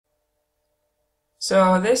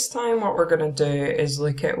So this time what we're going to do is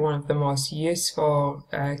look at one of the most useful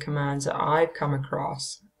commands that I've come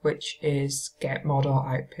across, which is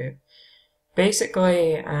GetModelOutput.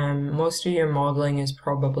 Basically, most of your modeling is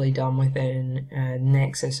probably done within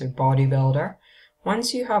Nexus or Bodybuilder.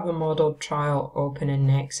 Once you have a modeled trial open in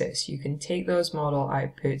Nexus, you can take those model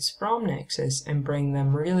outputs from Nexus and bring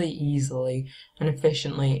them really easily and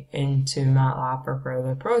efficiently into Matlab for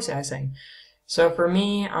further processing. So for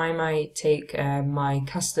me, I might take my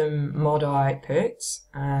custom model outputs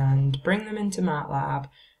and bring them into Matlab.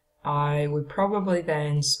 I would probably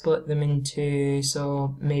then split them into,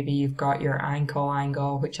 so maybe you've got your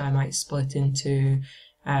RAnkleAngle, which I might split into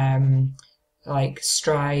like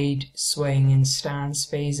stride, swing, and stance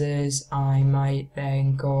phases. I might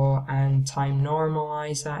then go and time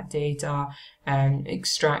normalize that data and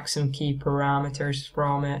extract some key parameters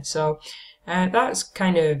from it. So that's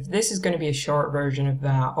this is going to be a short version of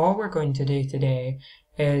that. All we're going to do today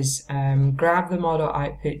is grab the model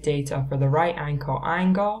output data for the right ankle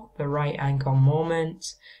angle, the right ankle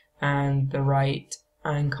moment, and the right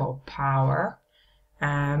ankle power.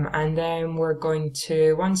 And then we're going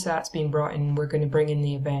to, once that's been brought in, we're going to bring in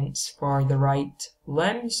the events for the right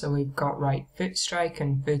limb. So we've got right foot strike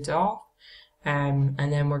and foot off. And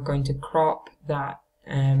then we're going to crop that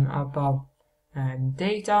above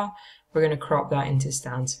data. We're going to crop that into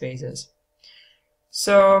stance phases.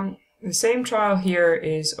 So the same trial here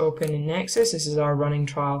is open in Nexus. This is our running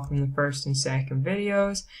trial from the first and second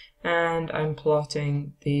videos. And I'm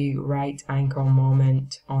plotting the right ankle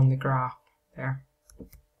moment on the graph there.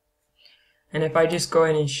 And if I just go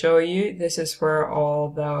in and show you, this is where all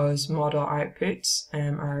those model outputs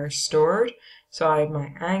are stored. So I have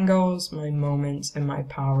my angles, my moments, and my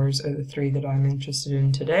powers are the three that I'm interested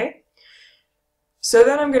in today. So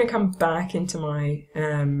then I'm going to come back into my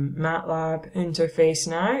Matlab interface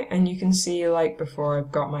now, and you can see, like before,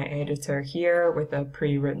 I've got my editor here with a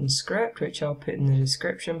pre-written script, which I'll put in the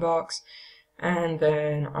description box. And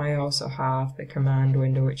then I also have the command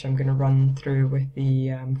window, which I'm going to run through with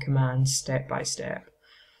the commands step by step.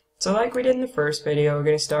 So like we did in the first video, we're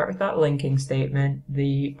going to start with that linking statement,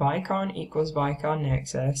 the Vicon equals Vicon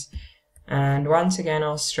Nexus. And once again,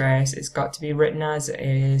 I'll stress it's got to be written as it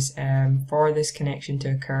is. For this connection to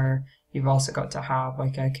occur, you've also got to have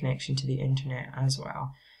like a connection to the internet as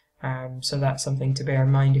well. So that's something to bear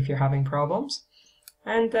in mind if you're having problems.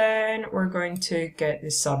 And then we're going to get the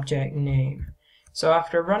subject name. So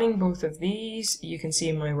after running both of these, you can see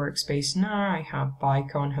in my workspace now I have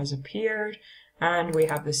Vicon has appeared, and we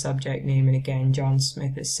have the subject name, and again John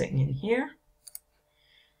Smith is sitting in here.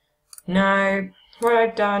 Now what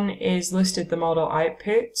I've done is listed the model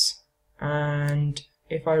outputs, and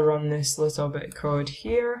if I run this little bit of code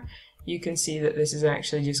here, you can see that this is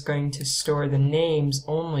actually just going to store the names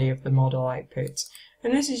only of the model outputs.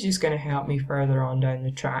 And this is just going to help me further on down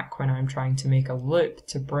the track when I'm trying to make a loop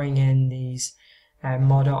to bring in these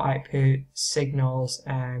model output signals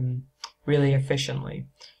really efficiently.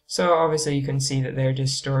 So obviously you can see that they're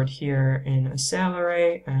just stored here in a cell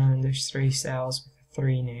array, and there's 3 cells with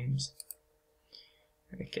 3 names.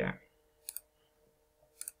 Okay.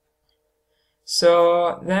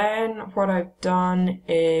 So then what I've done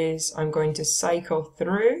is I'm going to cycle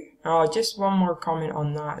through. Just one more comment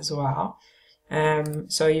on that as well.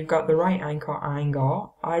 So you've got the right ankle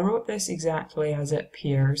angle. I wrote this exactly as it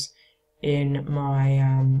appears in my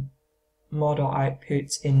model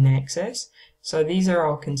outputs in Nexus. So these are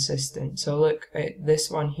all consistent. So look at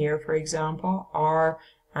this one here, for example,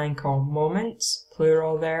 RAnkleMoments,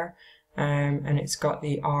 plural there, and it's got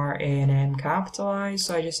the R, A, and M capitalized.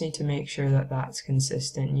 So I just need to make sure that that's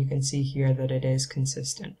consistent. You can see here that it is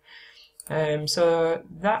consistent. So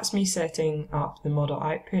that's me setting up the model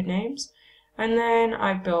output names. And then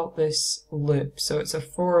I built this loop, so it's a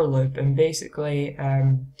for loop, and basically,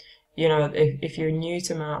 you know, if you're new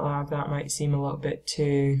to MATLAB, that might seem a little bit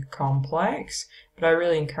too complex, but I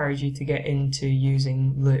really encourage you to get into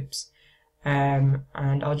using loops. And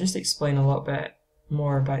I'll just explain a little bit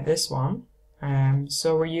more about this one.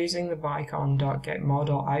 So we're using the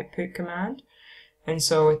vicon.GetModelOutput command, and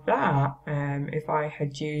so with that, if I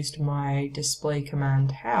had used my display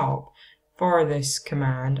command help, for this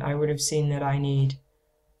command, I would have seen that I need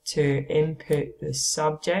to input the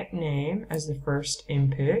subject name as the first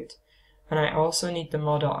input, and I also need the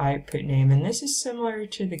model output name, and this is similar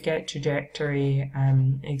to the get trajectory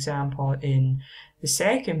example in the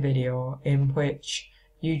second video, in which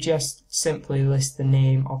you just simply list the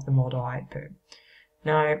name of the model output.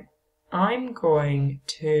 Now I'm going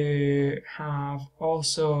to have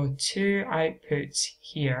also 2 outputs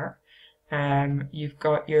here. you've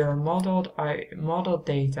got your modeled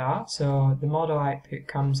data, so the model output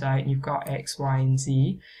comes out and you've got X, Y, and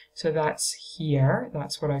Z. So that's here,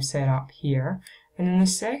 that's what I've set up here. And then the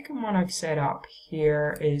second one I've set up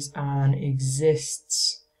here is an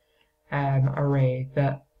exists array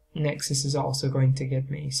that Nexus is also going to give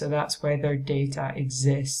me. So that's whether data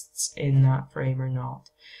exists in that frame or not.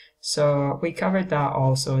 So we covered that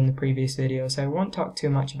also in the previous video, so I won't talk too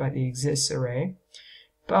much about the exists array.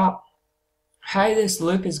 But how this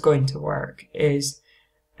loop is going to work is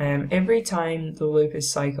every time the loop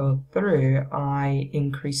is cycled through, I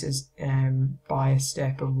increases by a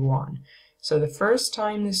step of 1. So the first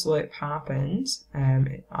time this loop happens,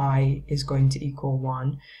 I is going to equal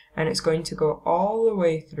 1, and it's going to go all the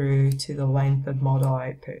way through to the length of model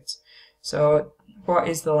outputs. So what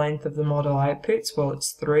is the length of the model outputs? Well,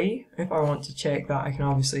 it's 3. If I want to check that, I can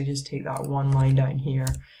obviously just take that one line down here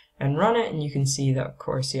and run it, and you can see that, of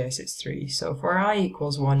course, yes, it's 3. So for I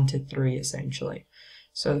equals 1 to 3, essentially.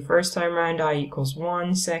 So the first time round, I equals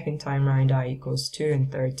 1, second time round, I equals 2,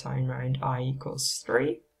 and third time round, I equals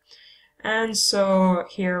 3. And so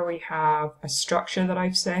here we have a structure that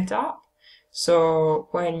I've set up. So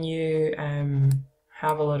when you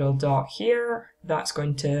have a little dot here, that's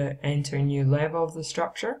going to enter a new level of the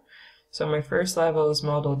structure. So my first level is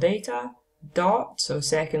model data, dot, so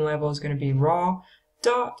second level is going to be raw,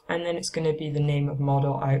 dot, and then it's going to be the name of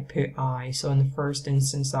model output I. So in the first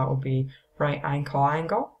instance, that will be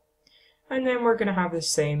RAnkleAngle. And then we're going to have the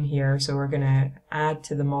same here. So we're going to add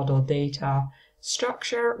to the model data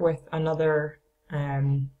structure with another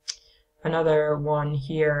one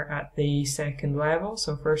here at the second level.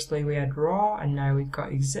 So firstly we had raw, and now we've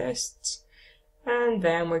got exists, and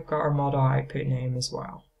then we've got our model output name as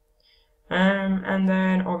well. And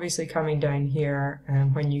then obviously coming down here,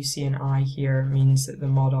 when you see an I here, it means that the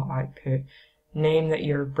model output name that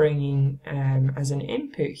you're bringing as an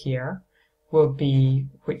input here will be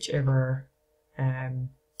whichever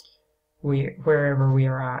wherever we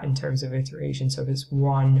are at in terms of iteration. So if it's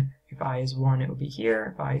 1, if I is 1, it will be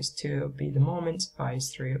here. If I is 2, it will be the moments. If I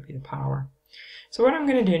is 3, it will be the power. So what I'm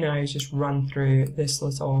going to do now is just run through this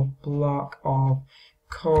little block of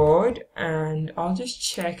code, and I'll just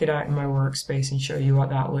check it out in my workspace and show you what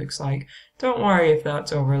that looks like. Don't worry if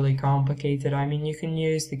that's overly complicated. I mean, you can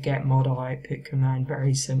use the GetModelOutput command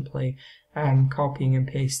very simply, copying and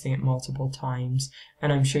pasting it multiple times,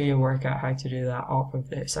 and I'm sure you'll work out how to do that off of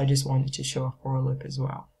this. I just wanted to show a for loop as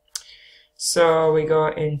well. So we go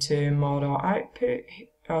into model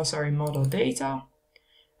data,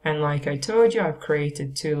 and like I told you, I've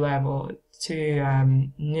created two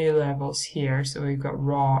new levels here. So we've got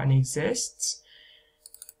raw and exists.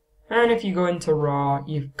 And if you go into raw,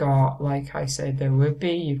 you've got, like I said there would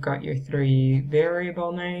be, you've got your 3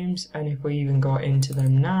 variable names, and if we even go into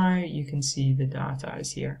them now, you can see the data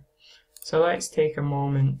is here. So let's take a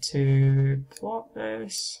moment to plot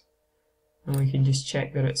this, and we can just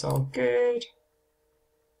check that it's all good.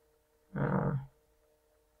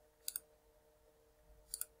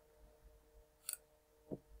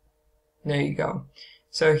 There you go.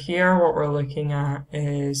 So here what we're looking at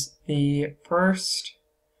is the first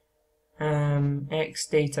X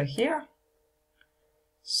data here.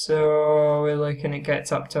 So we're looking, it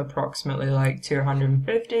gets up to approximately like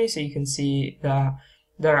 250, so you can see that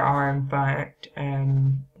there are in fact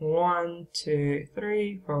 1, 2,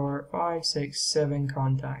 3, 4, 5, 6, 7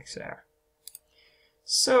 contacts there.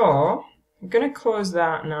 So I'm going to close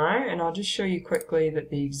that now, and I'll just show you quickly that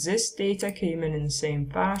the exist data came in the same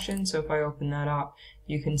fashion. So if I open that up,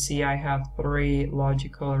 you can see I have 3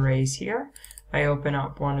 logical arrays here. I open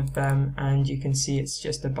up one of them, and you can see it's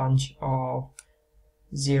just a bunch of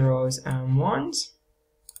 0s and 1s.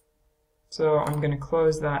 So I'm going to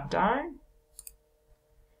close that down.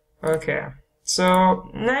 Okay, so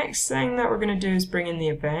next thing that we're going to do is bring in the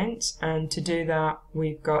events, and to do that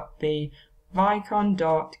we've got the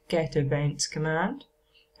vicon.GetEvents command,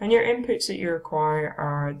 and your inputs that you require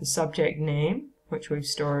are the subject name, which we've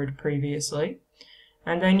stored previously,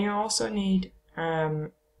 and then you also need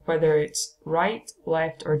whether it's right,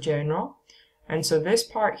 left, or general. And so this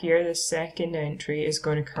part here, the second entry, is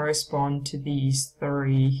going to correspond to these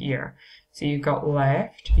 3 here. So you've got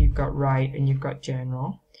left, you've got right, and you've got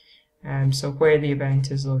general. So where the event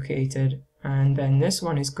is located. And then this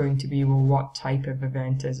one is going to be, well, what type of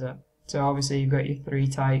event is it? So obviously you've got your 3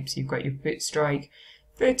 types. You've got your foot strike,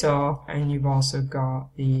 foot off, and you've also got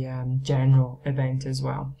the general event as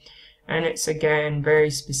well. And it's again very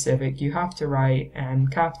specific. You have to write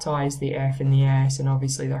capitalize the F and the S, and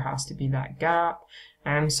obviously there has to be that gap.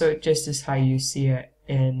 So it just is how you see it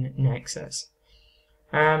in Nexus.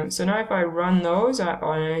 So now if I run those,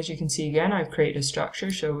 as you can see again, I've created a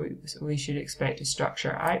structure, so we should expect a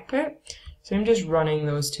structure output. So I'm just running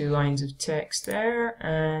those 2 lines of text there,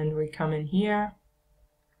 and we come in here,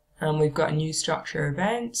 and we've got a new structure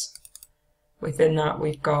events. Within that,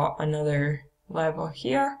 we've got another level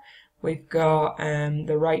here. We've got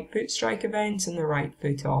the right foot strike events and the right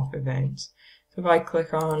foot off events. So if I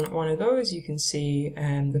click on one of those, you can see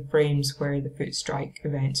the frames where the foot strike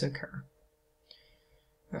events occur.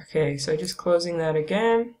 Okay, so just closing that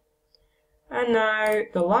again. And now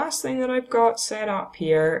the last thing that I've got set up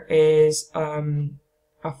here is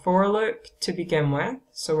a for loop to begin with.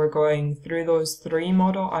 So we're going through those 3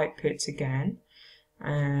 model outputs again.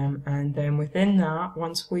 And then within that,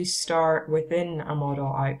 once we start within a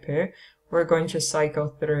model output, we're going to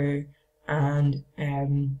cycle through and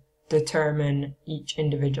determine each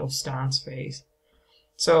individual stance phase.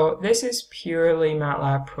 So this is purely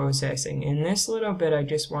MATLAB processing. In this little bit, I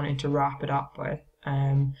just wanted to wrap it up with.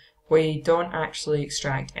 We don't actually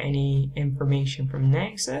extract any information from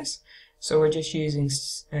Nexus, so we're just using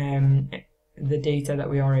the data that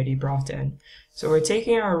we already brought in. So we're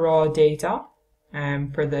taking our raw data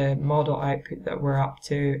for the model output that we're up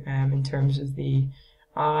to in terms of the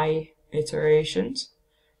I iterations,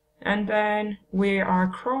 and then we are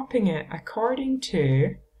cropping it according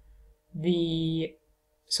to the.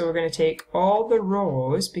 So we're going to take all the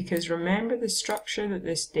rows, because remember the structure that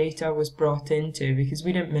this data was brought into, because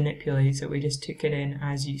we didn't manipulate it, we just took it in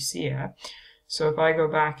as you see it. So if I go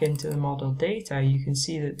back into the model data, you can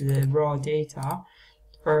see that the raw data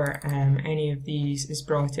for any of these is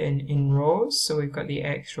brought in rows. So we've got the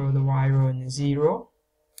X row, the Y row, and the Z row.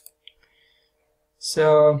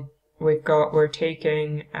 So we're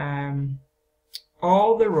taking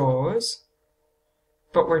all the rows,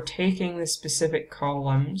 but we're taking the specific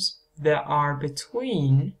columns that are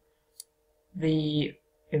between the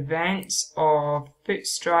events of foot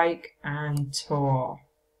strike and toe off.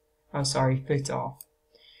 Oh, sorry, foot off.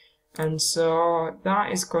 And so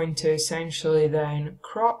that is going to essentially then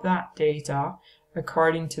crop that data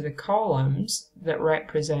according to the columns that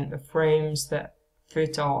represent the frames that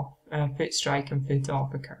foot strike and foot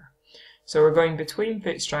off occur. So we're going between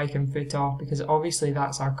foot strike and foot off because obviously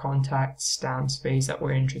that's our contact stance phase that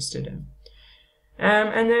we're interested in.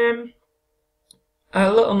 And then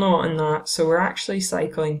a little note on that, so we're actually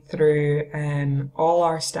cycling through all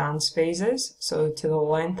our stance phases, so to the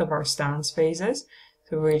length of our stance phases.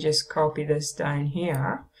 So we just copy this down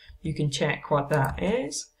here. You can check what that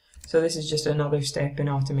is. So this is just another step in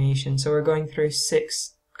automation. So we're going through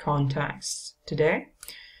 6 contacts today.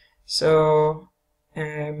 So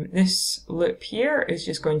this loop here is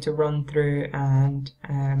just going to run through, and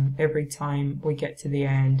every time we get to the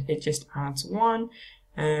end, it just adds 1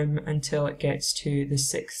 until it gets to the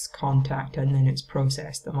 6th contact, and then it's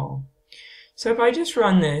processed them all. So if I just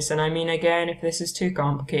run this, and I mean again, if this is too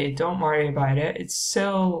complicated, don't worry about it. It's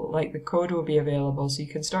still, like, the code will be available, so you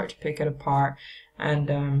can start to pick it apart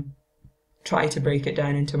and try to break it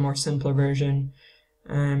down into a more simpler version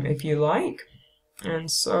if you like. And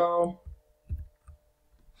so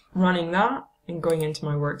running that and going into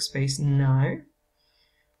my workspace now,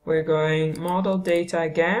 we're going model data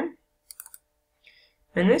again,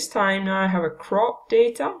 and this time now I have a crop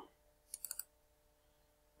data,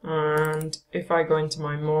 and if I go into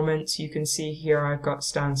my moments, you can see here I've got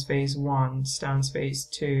stance phase 1, stance phase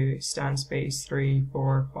 2, stance phase 3,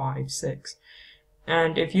 4, 5, 6,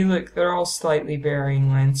 and if you look, they're all slightly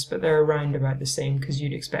varying lengths, but they're around about the same because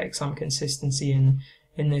you'd expect some consistency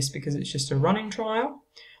in this because it's just a running trial.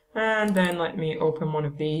 And then let me open one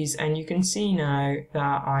of these, and you can see now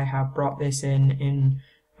that I have brought this in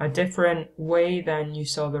a different way than you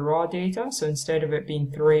saw the raw data. So instead of it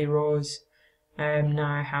being 3 rows,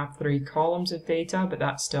 now I have 3 columns of data, but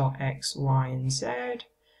that's still X, Y, and Z.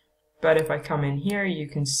 But if I come in here, you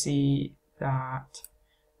can see that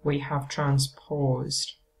we have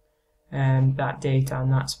transposed that data,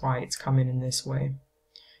 and that's why it's coming in this way.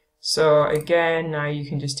 So again, now you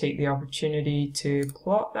can just take the opportunity to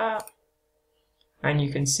plot that, and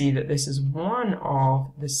you can see that this is one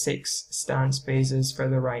of the 6 stance phases for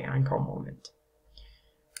the right ankle moment.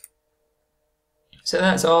 So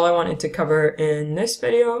that's all I wanted to cover in this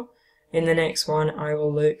video. In the next one, I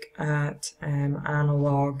will look at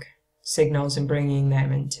analog signals and bringing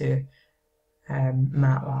them into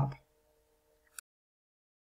MATLAB.